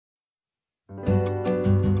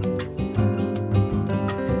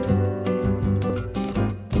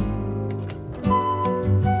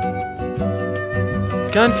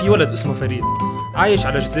كان في ولد اسمه فريد عايش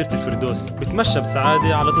على جزيرة الفردوس، بتمشى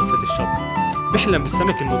بسعادة على ضفة الشط، بيحلم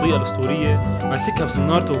بالسمك المضيئة الأسطورية ماسكها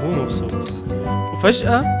بصنارته وهو مبسوط.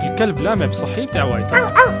 وفجأة الكلب لامع بصحيه بتعوايته.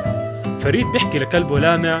 فريد بيحكي لكلبه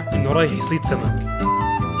لامع إنه رايح يصيد سمك.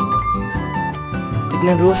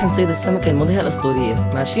 بدنا نروح نصيد السمكة المضيئة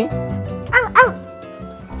الأسطورية، ماشي؟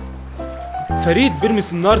 فريد بيرمي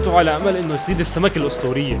صنارته على أمل إنه يصيد السمكة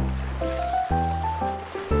الأسطورية.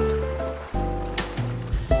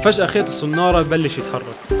 فجأة خيط الصنارة ببلش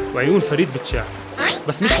يتحرك وعيون فريد بتشع،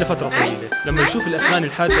 بس مش لفترة طويلة لما يشوف الأسنان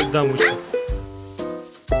الحادة قدام وجهه.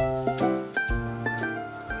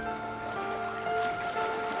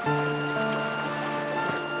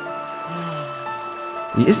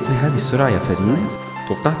 يئست بهذه السرعة يا فريد؟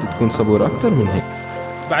 توقعت تكون صبور أكثر من هيك.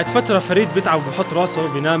 بعد فترة فريد بيتعب وبحط راسه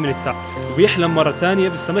وبينام من التعب، وبيحلم مرة تانية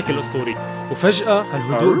بالسمك الأسطوري. وفجأة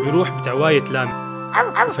هالهدوء بيروح بتعواية لامع،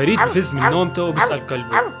 وفريد بفز من نومته وبيسأل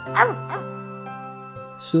كلبه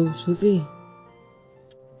شو في؟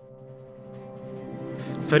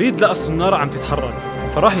 فريد لقى الصنارة عم تتحرك،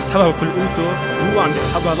 فراح يسحبها بكل قوته، وهو عم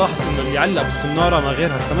يسحبها لاحظ انه اللي علق بالصنارة ما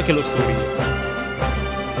غير هالسمكة الأسطورية.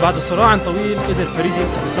 بعد صراع طويل قدر فريد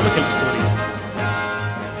يمسك السمكة الأسطورية،